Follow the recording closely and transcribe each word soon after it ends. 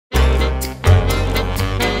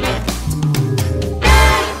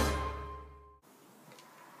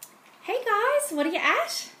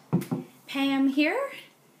here.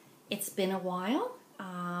 It's been a while.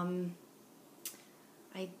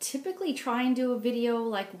 I typically try and do a video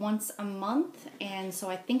like once a month, and so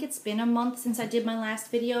I think it's been a month since I did my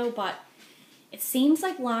last video, but it seems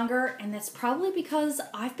like longer, and that's probably because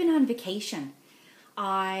I've been on vacation.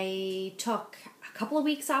 I took a couple of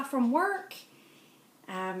weeks off from work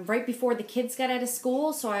right before the kids got out of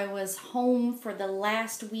school, so I was home for the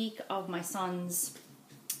last week of my son's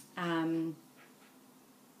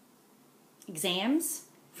exams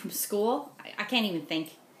from school. I can't even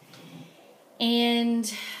think.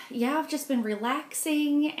 And yeah, I've just been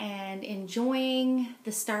relaxing and enjoying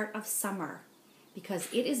the start of summer because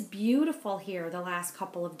it is beautiful here the last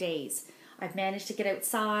couple of days. I've managed to get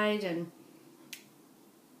outside and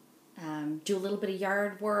do a little bit of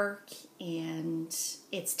yard work, and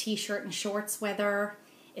it's t-shirt and shorts weather.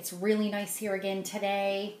 It's really nice here again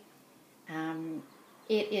today.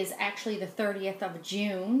 It is actually the 30th of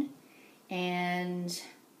June, and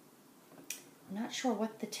I'm not sure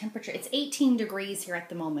what the temperature, it's 18 degrees here at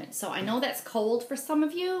the moment. So I know that's cold for some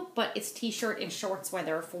of you, but it's t-shirt and shorts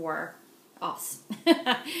weather for us.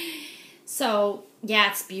 So yeah,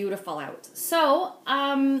 it's beautiful out. So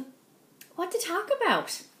what to talk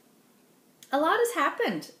about? A lot has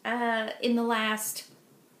happened in the last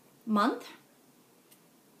month.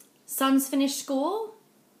 Son's finished school.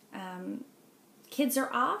 Kids are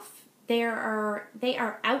off. They are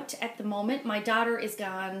out at the moment. My daughter is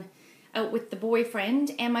gone out with the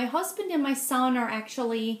boyfriend, and my husband and my son are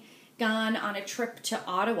actually gone on a trip to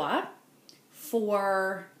Ottawa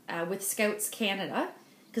for with Scouts Canada,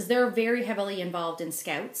 because they're very heavily involved in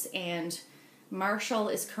Scouts, and Marshall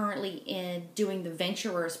is currently doing the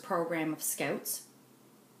Venturers program of Scouts,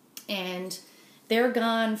 and they're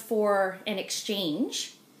gone for an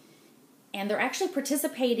exchange, and they're actually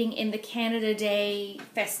participating in the Canada Day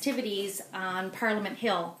festivities on Parliament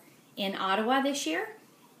Hill in Ottawa this year.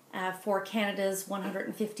 For Canada's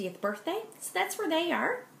 150th birthday. So that's where they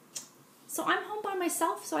are. So I'm home by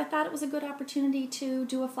myself, so I thought it was a good opportunity to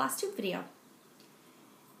do a Flosstube video.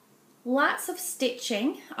 Lots of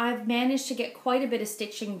stitching. I've managed to get quite a bit of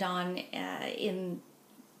stitching done in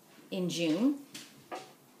June.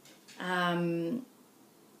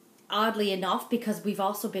 Oddly enough, because we've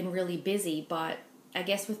also been really busy, but I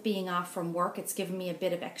guess with being off from work, it's given me a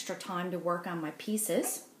bit of extra time to work on my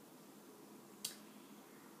pieces.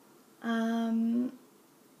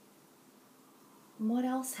 What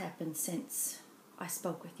else happened since I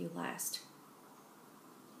spoke with you last?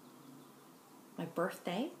 My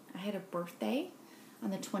birthday. I had a birthday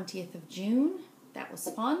on the 20th of June. That was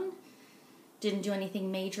fun. Didn't do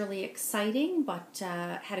anything majorly exciting, but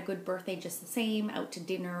had a good birthday just the same. Out to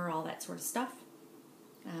dinner, all that sort of stuff.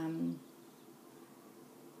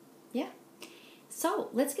 Yeah. So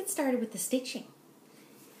let's get started with the stitching.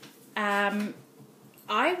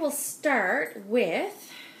 I will start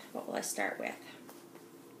with, what will I start with?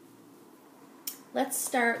 Let's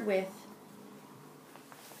start with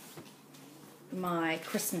my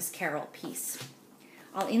Christmas Carol piece.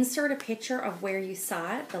 I'll insert a picture of where you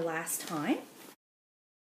saw it the last time.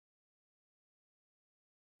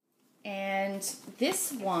 And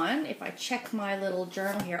this one, if I check my little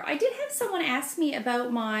journal here, I did have someone ask me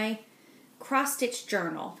about my cross-stitch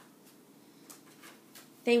journal.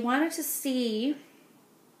 They wanted to see,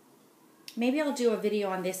 maybe I'll do a video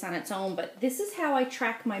on this on its own, but this is how I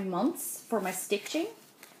track my months for my stitching.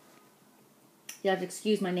 You'll have to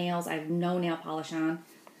excuse my nails. I have no nail polish on.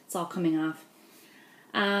 It's all coming off.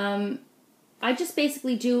 I just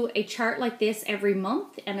basically do a chart like this every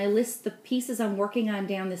month, and I list the pieces I'm working on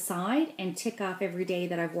down the side and tick off every day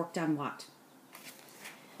that I've worked on what.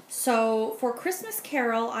 So for Christmas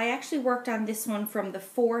Carol, I actually worked on this one from the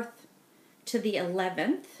 4th to the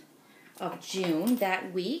 11th of June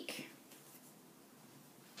that week.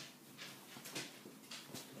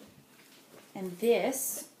 And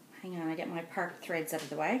this, hang on, I get my park threads out of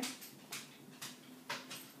the way.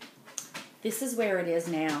 This is where it is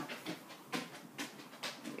now.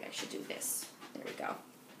 Maybe I should do this. There we go.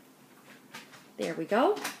 There we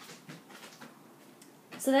go.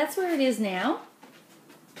 So that's where it is now.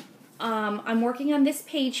 I'm working on this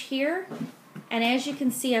page here, and as you can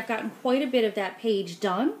see, I've gotten quite a bit of that page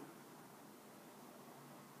done.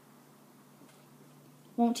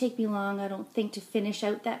 Won't take me long, I don't think, to finish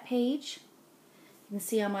out that page. You can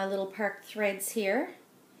see on my little park threads here.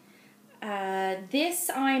 This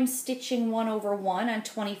I'm stitching 1 over 1 on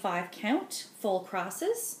 25 count, full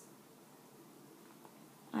crosses.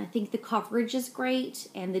 I think the coverage is great,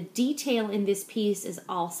 and the detail in this piece is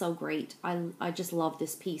also great. I just love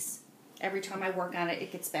this piece. Every time I work on it,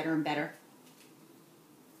 it gets better and better.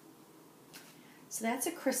 So that's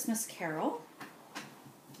a Christmas Carol.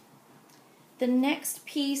 The next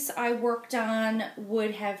piece I worked on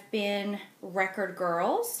would have been Record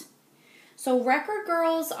Girls. So Record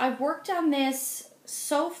Girls, I've worked on this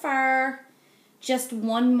so far just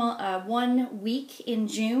 1 week in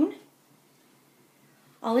June.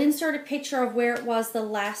 I'll insert a picture of where it was the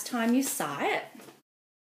last time you saw it.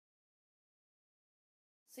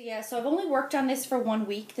 So yeah, so I've only worked on this for 1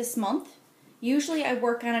 week this month. Usually I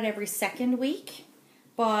work on it every second week,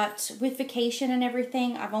 but with vacation and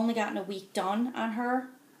everything, I've only gotten a week done on her.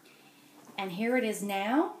 And here it is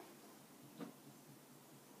now.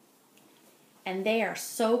 And they are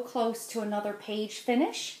so close to another page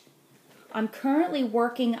finish. I'm currently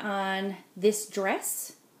working on this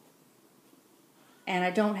dress, and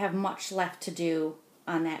I don't have much left to do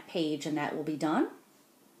on that page, and that will be done.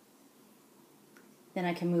 Then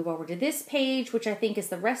I can move over to this page, which I think is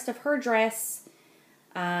the rest of her dress,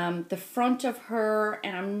 the front of her,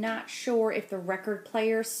 and I'm not sure if the record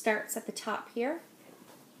player starts at the top here.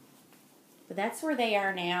 But that's where they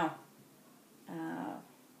are now.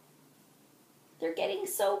 They're getting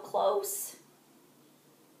so close.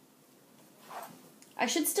 I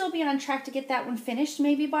should still be on track to get that one finished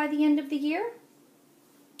maybe by the end of the year.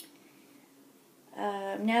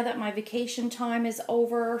 Now that my vacation time is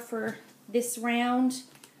over for this round,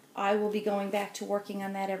 I will be going back to working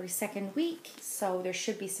on that every second week, so there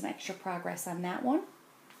should be some extra progress on that one.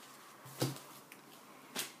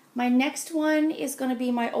 My next one is going to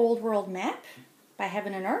be my Old World Map by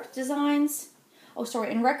Heaven and Earth Designs. Oh,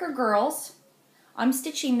 sorry, in Record Girls, I'm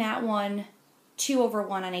stitching that one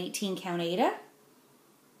 2/1 on 18 count Aida.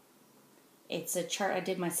 It's a chart I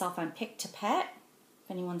did myself on Pick to Pet,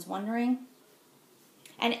 if anyone's wondering.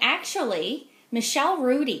 And actually, Michelle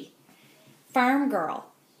Rudy, Farm Girl,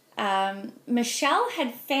 Michelle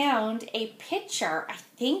had found a picture, I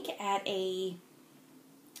think at a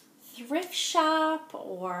thrift shop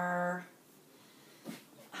or,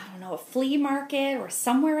 I don't know, a flea market or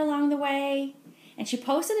somewhere along the way. And she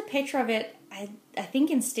posted a picture of it, I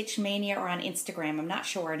think in Stitch Mania or on Instagram, I'm not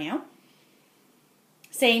sure now,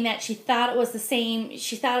 saying that she thought it was the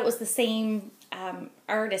same,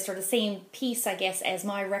 artist or the same piece, I guess, as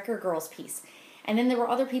my Record Girls piece. And then there were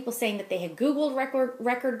other people saying that they had Googled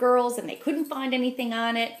Record Girls and they couldn't find anything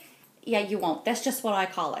on it. Yeah, you won't. That's just what I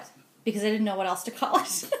call it, because I didn't know what else to call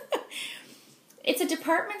it. It's a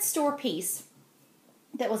department store piece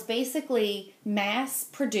that was basically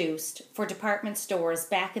mass-produced for department stores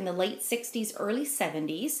back in the late 60s, early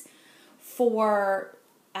 70s for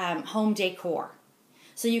home decor.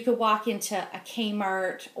 So you could walk into a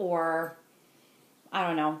Kmart or, I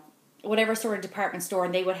don't know, whatever sort of department store,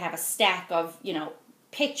 and they would have a stack of, you know,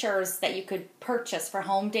 pictures that you could purchase for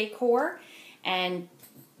home decor, and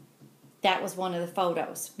that was one of the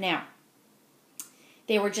photos. Now,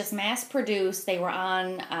 they were just mass-produced. They were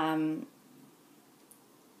on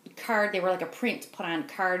they were like a print put on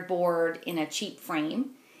cardboard in a cheap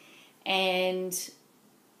frame, and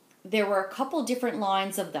there were a couple different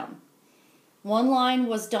lines of them. One line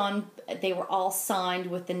was done, they were all signed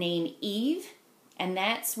with the name Eve, and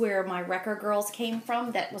that's where my Record Girls came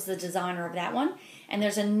from. That was the designer of that one. And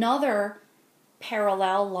there's another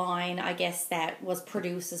parallel line, I guess, that was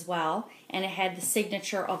produced as well, and it had the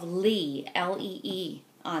signature of Lee, L-E-E,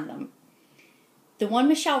 on them. The one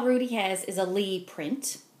Michelle Rudy has is a Lee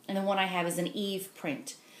print, and the one I have is an Eve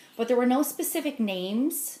print. But there were no specific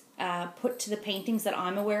names put to the paintings that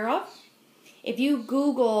I'm aware of. If you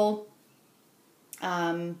Google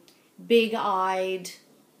big-eyed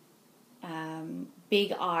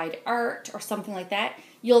art or something like that,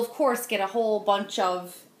 you'll of course get a whole bunch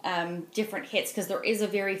of different hits, because there is a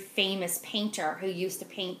very famous painter who used to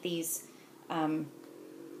paint these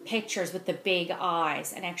pictures with the big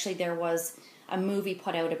eyes, and actually there was a movie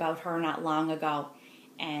put out about her not long ago,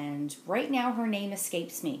 and right now her name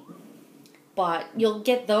escapes me. But you'll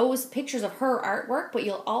get those pictures of her artwork, but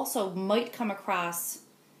you'll also might come across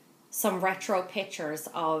some retro pictures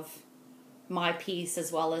of my piece,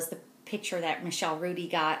 as well as the picture that Michelle Rudy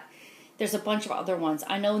got. There's a bunch of other ones.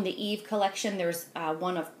 I know in the Eve collection there's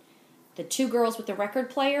one of the two girls with the record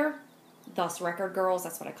player, thus Record Girls,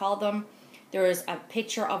 that's what I call them. There's a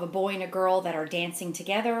picture of a boy and a girl that are dancing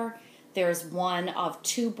together. There's one of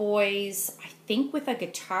two boys, I think with a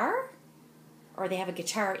guitar, or they have a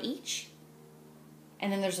guitar each.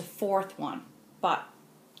 And then there's a fourth one. But,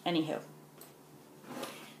 anywho.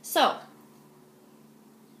 So,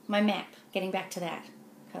 my map, getting back to that,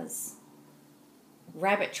 because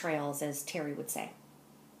rabbit trails, as Terry would say.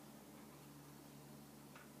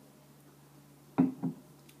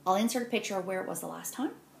 I'll insert a picture of where it was the last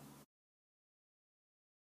time.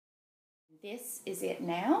 This is it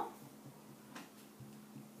now.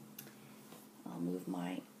 move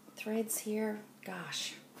my threads here.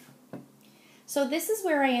 Gosh. So this is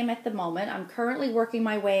where I am at the moment. I'm currently working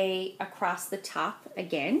my way across the top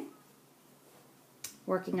again,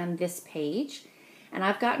 working on this page, and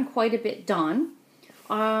I've gotten quite a bit done.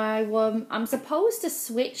 I'm supposed to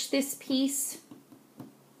switch this piece,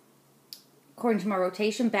 according to my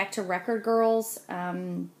rotation, back to Record Girls,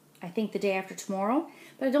 I think the day after tomorrow,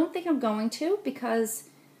 but I don't think I'm going to, because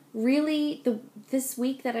really this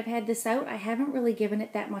week that I've had this out, I haven't really given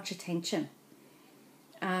it that much attention.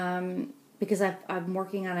 Because I'm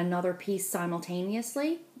working on another piece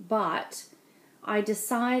simultaneously, but I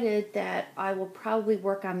decided that I will probably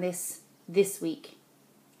work on this week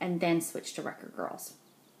and then switch to Record Girls.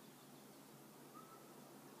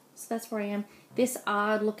 So that's where I am. This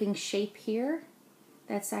odd looking shape here,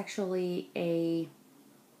 that's actually a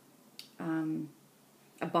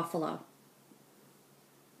buffalo,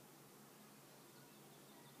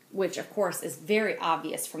 which of course is very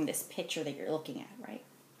obvious from this picture that you're looking at, right?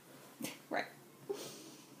 Right.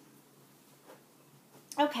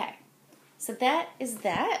 Okay, so that is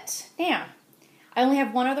that. Now, I only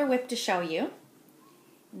have one other whip to show you.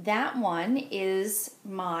 That one is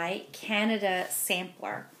my Canada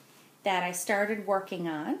sampler that I started working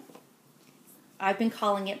on. I've been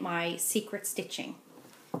calling it my secret stitching.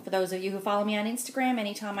 For those of you who follow me on Instagram,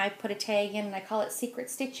 anytime I put a tag in and I call it secret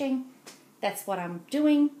stitching, that's what I'm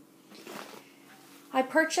doing. I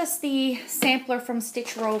purchased the sampler from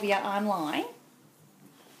Stitchrovia online,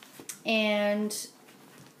 and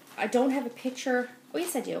I don't have a picture. Oh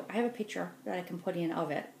yes, I do. I have a picture that I can put in of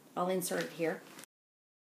it. I'll insert it here.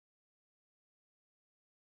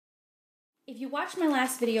 If you watched my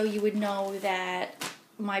last video, you would know that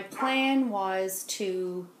my plan was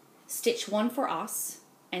to stitch one for us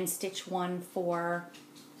and stitch one for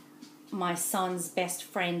my son's best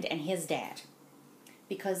friend and his dad,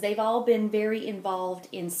 because they've all been very involved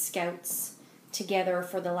in Scouts together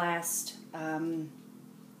for the last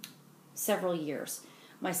several years.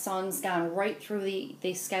 My son's gone right through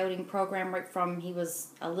the scouting program, right from he was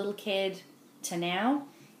a little kid to now.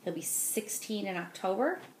 He'll be 16 in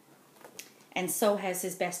October, and so has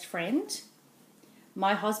his best friend.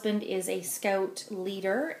 My husband is a Scout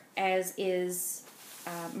leader, as is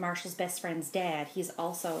Marshall's best friend's dad. He's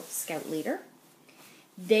also Scout leader.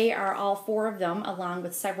 They are, all four of them, along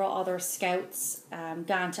with several other Scouts,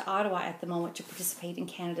 gone to Ottawa at the moment to participate in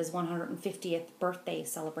Canada's 150th birthday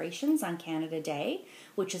celebrations on Canada Day,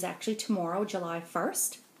 which is actually tomorrow, July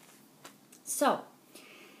 1st. So,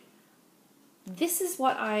 this is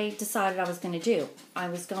what I decided I was going to do. I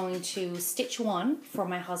was going to stitch one for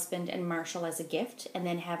my husband and Marshall as a gift, and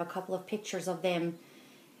then have a couple of pictures of them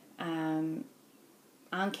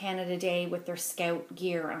on Canada Day with their Scout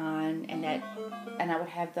gear on, and I would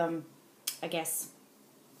have them, I guess,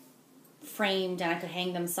 framed, and I could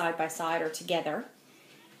hang them side by side or together.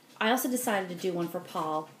 I also decided to do one for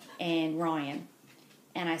Paul and Ryan,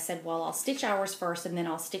 and I said, well, I'll stitch ours first and then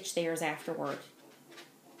I'll stitch theirs afterward.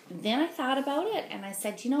 Then I thought about it, and I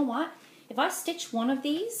said, you know what, if I stitch one of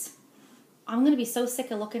these, I'm going to be so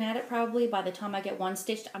sick of looking at it probably by the time I get one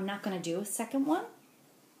stitched, I'm not going to do a second one.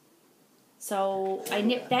 So I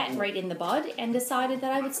nipped that right in the bud and decided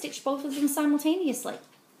that I would stitch both of them simultaneously.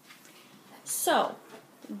 So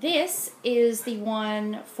this is the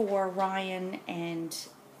one for Ryan and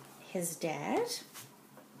his dad.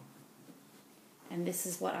 And this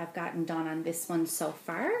is what I've gotten done on this one so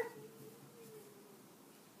far.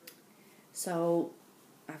 So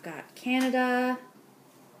I've got Canada.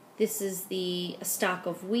 This is a stalk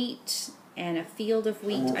of wheat and a field of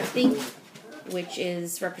wheat, I think, which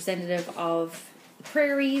is representative of the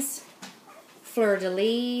prairies.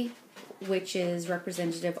 Fleur-de-lis, which is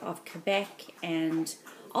representative of Quebec, and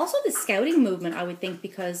also the scouting movement, I would think,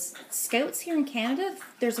 because Scouts here in Canada,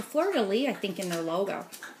 there's a fleur-de-lis, I think, in their logo.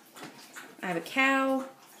 I have a cow,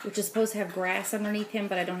 which is supposed to have grass underneath him,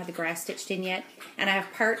 but I don't have the grass stitched in yet. And I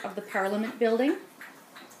have part of the Parliament building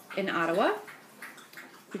in Ottawa,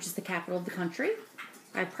 which is the capital of the country.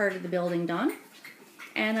 I have part of the building done.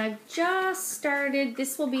 And I've just started,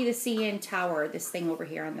 this will be the CN Tower, this thing over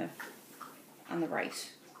here on the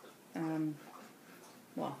right.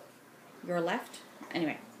 Well, your left?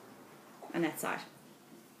 Anyway, on that side.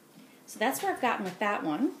 So that's where I've gotten with that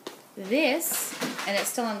one. This, and it's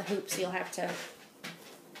still on the hoop, so you'll have to,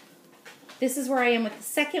 this is where I am with the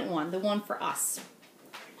second one, the one for us.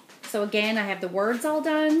 So again, I have the words all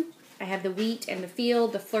done. I have the wheat and the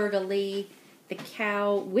field, the fleur-de-lis, the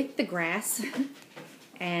cow with the grass.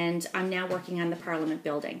 And I'm now working on the Parliament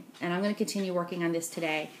building. And I'm going to continue working on this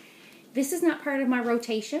today. This is not part of my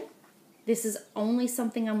rotation. This is only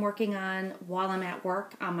something I'm working on while I'm at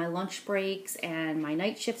work, on my lunch breaks and my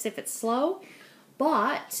night shifts if it's slow.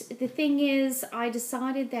 But the thing is, I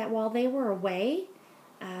decided that while they were away,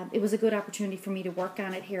 it was a good opportunity for me to work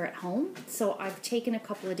on it here at home. So I've taken a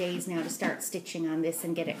couple of days now to start stitching on this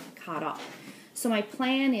and get it caught up. So my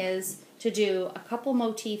plan is to do a couple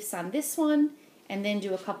motifs on this one and then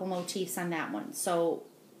do a couple motifs on that one. So,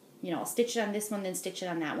 you know, I'll stitch it on this one, then stitch it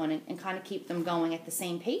on that one, and kind of keep them going at the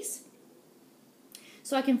same pace.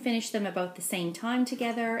 So I can finish them about the same time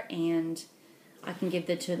together, and I can give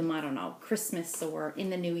them to them, I don't know, Christmas or in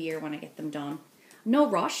the new year when I get them done. No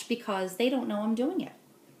rush because they don't know I'm doing it.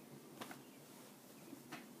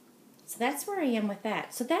 So that's where I am with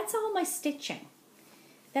that. So that's all my stitching.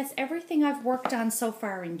 That's everything I've worked on so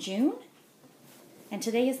far in June. And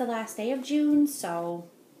today is the last day of June, so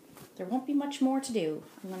there won't be much more to do.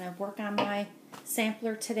 I'm going to work on my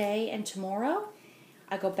sampler today and tomorrow.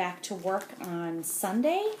 I go back to work on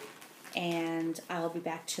Sunday, and I'll be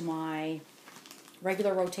back to my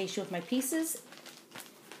regular rotation with my pieces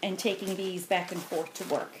and taking these back and forth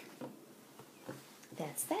to work.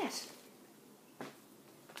 That's that.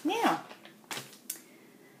 Now,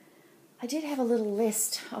 I did have a little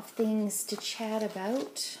list of things to chat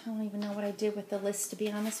about. I don't even know what I did with the list, to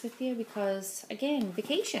be honest with you, because, again,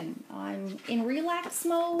 vacation. I'm in relax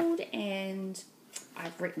mode, and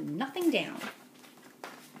I've written nothing down.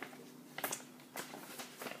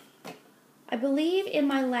 I believe in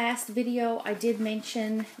my last video I did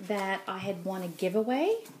mention that I had won a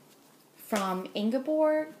giveaway from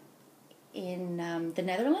Ingeborg in the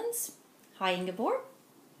Netherlands. Hi, Ingeborg.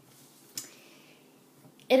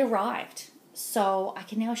 It arrived, so I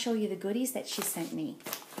can now show you the goodies that she sent me.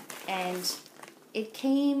 And it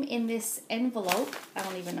came in this envelope. I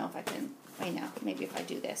don't even know if I can, I know, maybe if I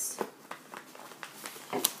do this.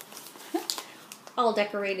 All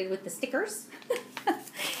decorated with the stickers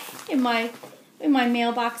in my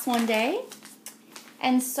mailbox one day.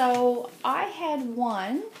 And so I had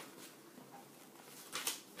won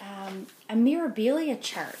a Mirabilia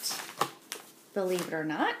chart, believe it or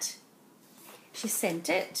not. She sent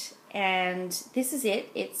it, and this is it.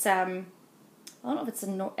 It's I don't know if it's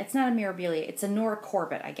it's not a Mirabilia. It's a Nora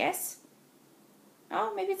Corbett, I guess.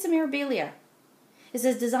 Oh, maybe it's a Mirabilia. It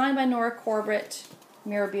says designed by Nora Corbett,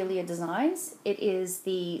 Mirabilia Designs. It is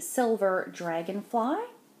the silver dragonfly.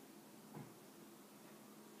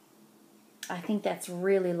 I think that's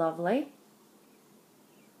really lovely.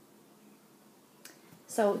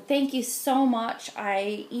 So thank you so much.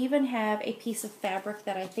 I even have a piece of fabric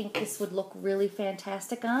that I think this would look really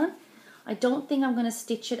fantastic on. I don't think I'm going to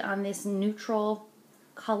stitch it on this neutral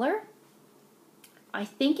color. I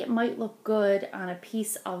think it might look good on a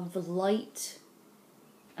piece of light,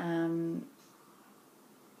 I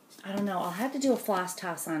don't know, I'll have to do a floss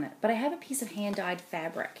toss on it. But I have a piece of hand-dyed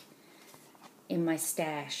fabric in my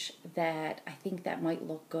stash that I think that might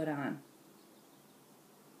look good on.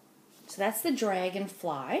 So that's the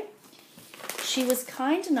dragonfly. She was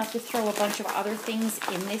kind enough to throw a bunch of other things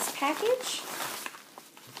in this package.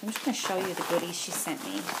 I'm just going to show you the goodies she sent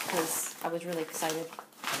me because I was really excited.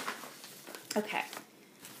 Okay.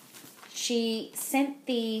 She sent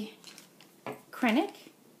the Krennic.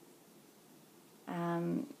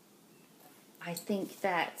 I think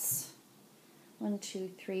that's 1,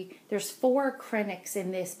 2, 3. There's 4 Krennics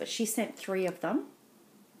in this, but she sent 3 of them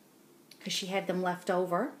because she had them left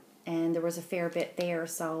over. And there was a fair bit there,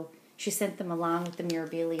 so she sent them along with the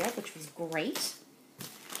Mirabilia, which was great.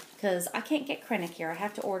 Because I can't get Krennic here. I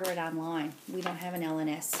have to order it online. We don't have an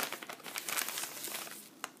LNS.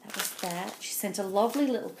 That was that. She sent a lovely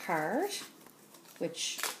little card,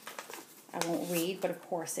 which I won't read, but of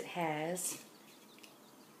course it has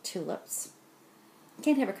tulips. You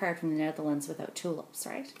can't have a card from the Netherlands without tulips,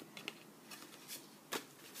 right?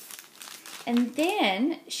 And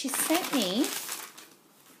then she sent me...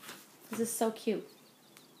 This is so cute.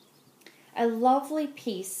 A lovely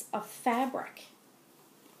piece of fabric.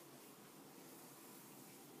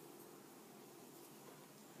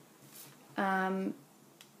 I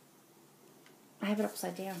have it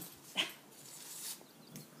upside down.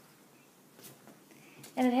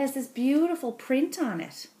 And it has this beautiful print on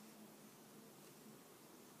it.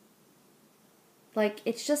 Like,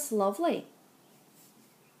 it's just lovely.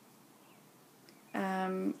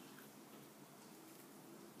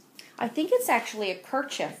 I think it's actually a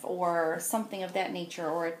kerchief or something of that nature,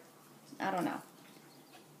 or I don't know.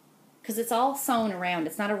 Because it's all sewn around.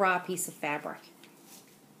 It's not a raw piece of fabric.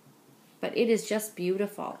 But it is just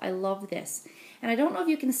beautiful. I love this. And I don't know if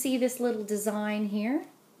you can see this little design here.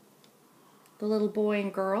 The little boy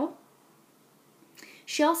and girl.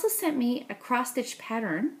 She also sent me a cross-stitch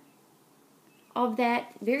pattern of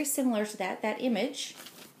that, very similar to that image.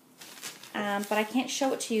 But I can't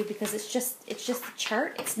show it to you because it's just a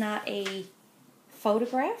chart. It's not a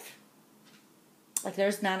photograph. Like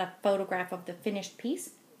there's not a photograph of the finished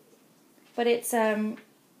piece. But it's a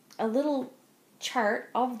little chart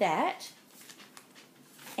of that.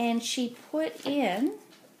 And she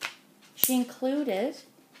included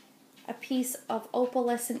a piece of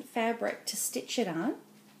opalescent fabric to stitch it on. I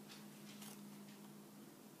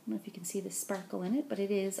don't know if you can see the sparkle in it, but it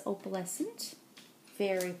is opalescent.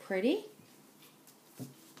 Very pretty.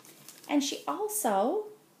 And she also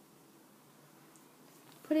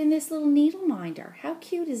put in this little needle minder. How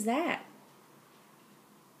cute is that?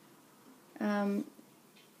 And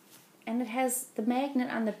it has the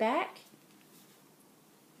magnet on the back.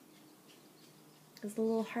 There's a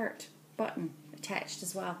little heart button attached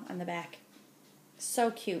as well on the back.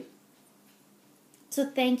 So cute. So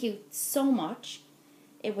thank you so much.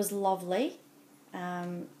 It was lovely.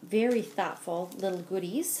 Very thoughtful little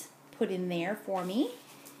goodies put in there for me.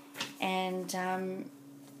 And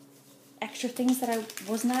extra things that I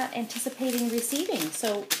was not anticipating receiving.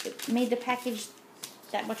 So it made the package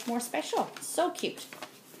that much more special. So cute.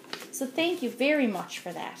 So thank you very much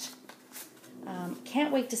for that.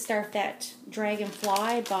 Can't wait to start that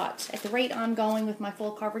dragonfly, but at the rate I'm going with my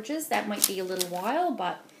full coverages, that might be a little while,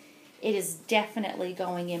 but it is definitely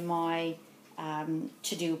going in my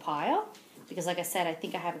to-do pile. Because like I said, I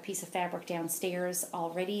think I have a piece of fabric downstairs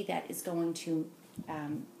already that is going to,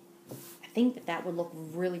 I think that would look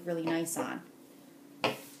really, really nice on.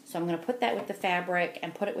 So I'm going to put that with the fabric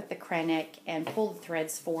and put it with the Krennic and pull the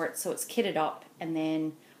threads for it so it's kitted up, and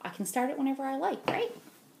then I can start it whenever I like, right?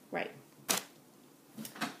 Right.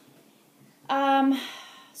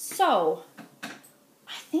 So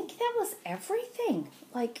I think that was everything.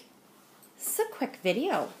 Like, this is a quick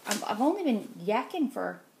video. I've only been yakking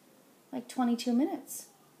for like 22 minutes.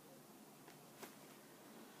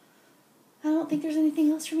 I don't think there's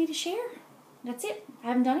anything else for me to share. That's it. I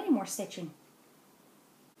haven't done any more stitching.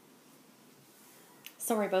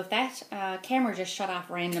 Sorry about that. Camera just shut off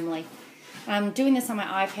randomly. I'm doing this on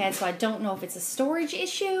my iPad, so I don't know if it's a storage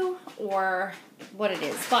issue or what it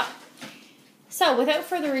is. But, so without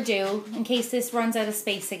further ado, in case this runs out of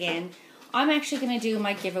space again, I'm actually going to do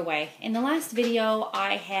my giveaway. In the last video,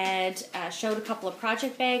 I had showed a couple of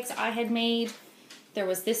project bags I had made. There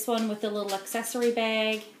was this one with the little accessory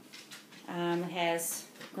bag. It has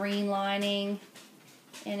green lining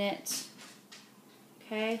in it.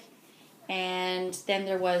 Okay. And then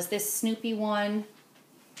there was this Snoopy one.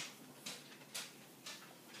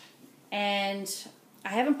 And I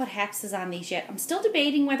haven't put hexes on these yet. I'm still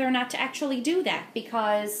debating whether or not to actually do that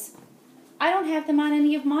because I don't have them on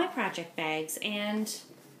any of my project bags, and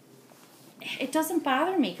it doesn't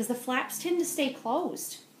bother me because the flaps tend to stay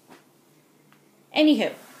closed.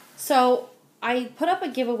 Anywho, so I put up a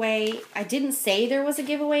giveaway. I didn't say there was a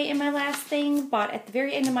giveaway in my last thing, but at the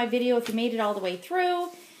very end of my video, if you made it all the way through,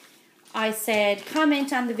 I said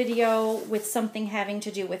comment on the video with something having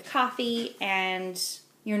to do with coffee, and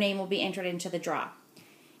your name will be entered into the draw.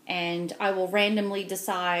 And I will randomly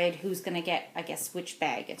decide who's going to get, I guess, which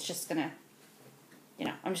bag. It's just going to, you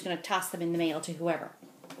know, I'm just going to toss them in the mail to whoever.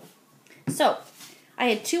 So, I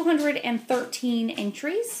had 213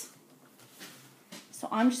 entries. So,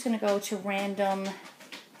 I'm just going to go to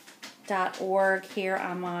random.org here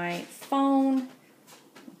on my phone. You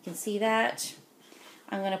can see that.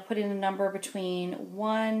 I'm going to put in a number between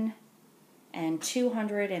 1 and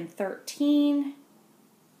 213.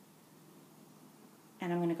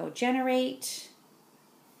 And I'm going to go generate.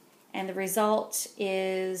 And the result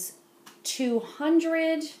is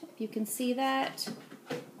 200. You can see that.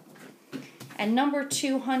 And number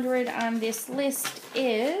 200 on this list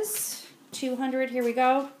is 200. Here we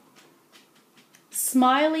go.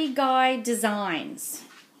 Smiley Guy Designs.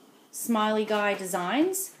 Smiley Guy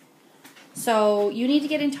Designs. So you need to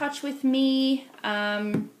get in touch with me.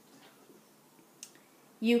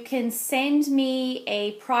 You can send me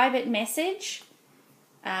a private message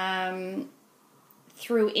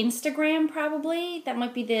through Instagram, probably. That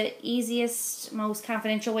might be the easiest, most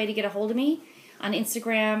confidential way to get a hold of me. On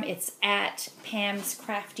Instagram, it's at Pam's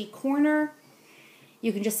Crafty Corner.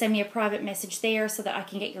 You can just send me a private message there so that I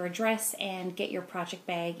can get your address and get your project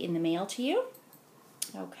bag in the mail to you.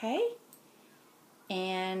 Okay.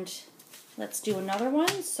 And let's do another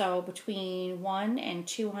one. So between 1 and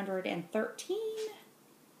 213.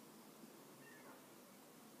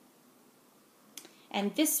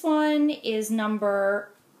 And this one is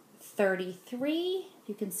number 33.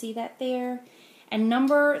 You can see that there. And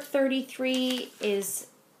number 33 is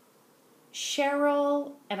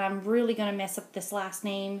Cheryl, and I'm really going to mess up this last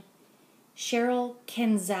name, Cheryl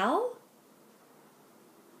Kinzel.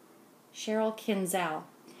 Cheryl Kinzel.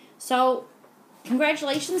 So,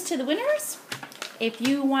 congratulations to the winners. If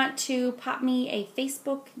you want to pop me a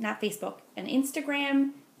an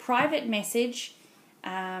Instagram private message,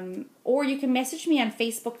 or you can message me on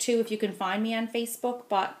Facebook too if you can find me on Facebook,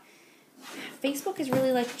 but Facebook is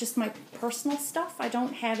really like just my personal stuff. I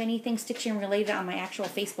don't have anything stitching related on my actual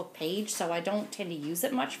Facebook page, so I don't tend to use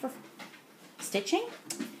it much for stitching.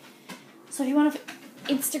 So if you want to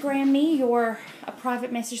Instagram me, or a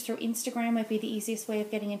private message through Instagram might be the easiest way of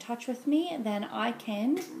getting in touch with me, then I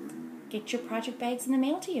can get your project bags in the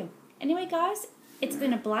mail to you. Anyway, guys, it's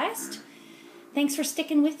been a blast. Thanks for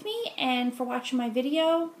sticking with me and for watching my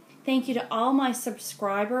video. Thank you to all my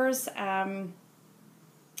subscribers.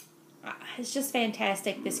 It's just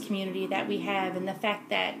fantastic, this community that we have, and the fact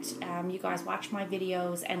that you guys watch my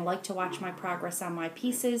videos and like to watch my progress on my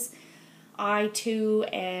pieces. I too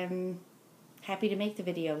am happy to make the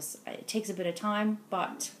videos. It takes a bit of time,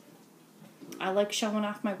 but I like showing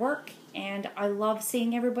off my work, and I love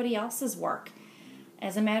seeing everybody else's work.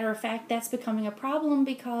 As a matter of fact, that's becoming a problem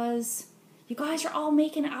because you guys are all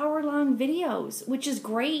making hour-long videos, which is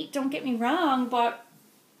great, don't get me wrong, but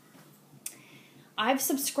I've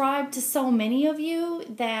subscribed to so many of you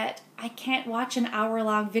that I can't watch an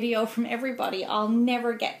hour-long video from everybody. I'll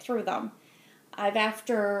never get through them.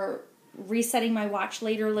 After resetting my watch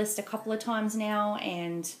later list a couple of times now,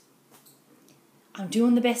 and I'm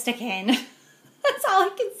doing the best I can. That's all I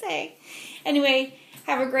can say. Anyway,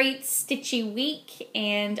 have a great stitchy week,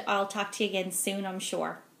 and I'll talk to you again soon, I'm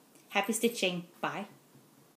sure. Happy stitching. Bye.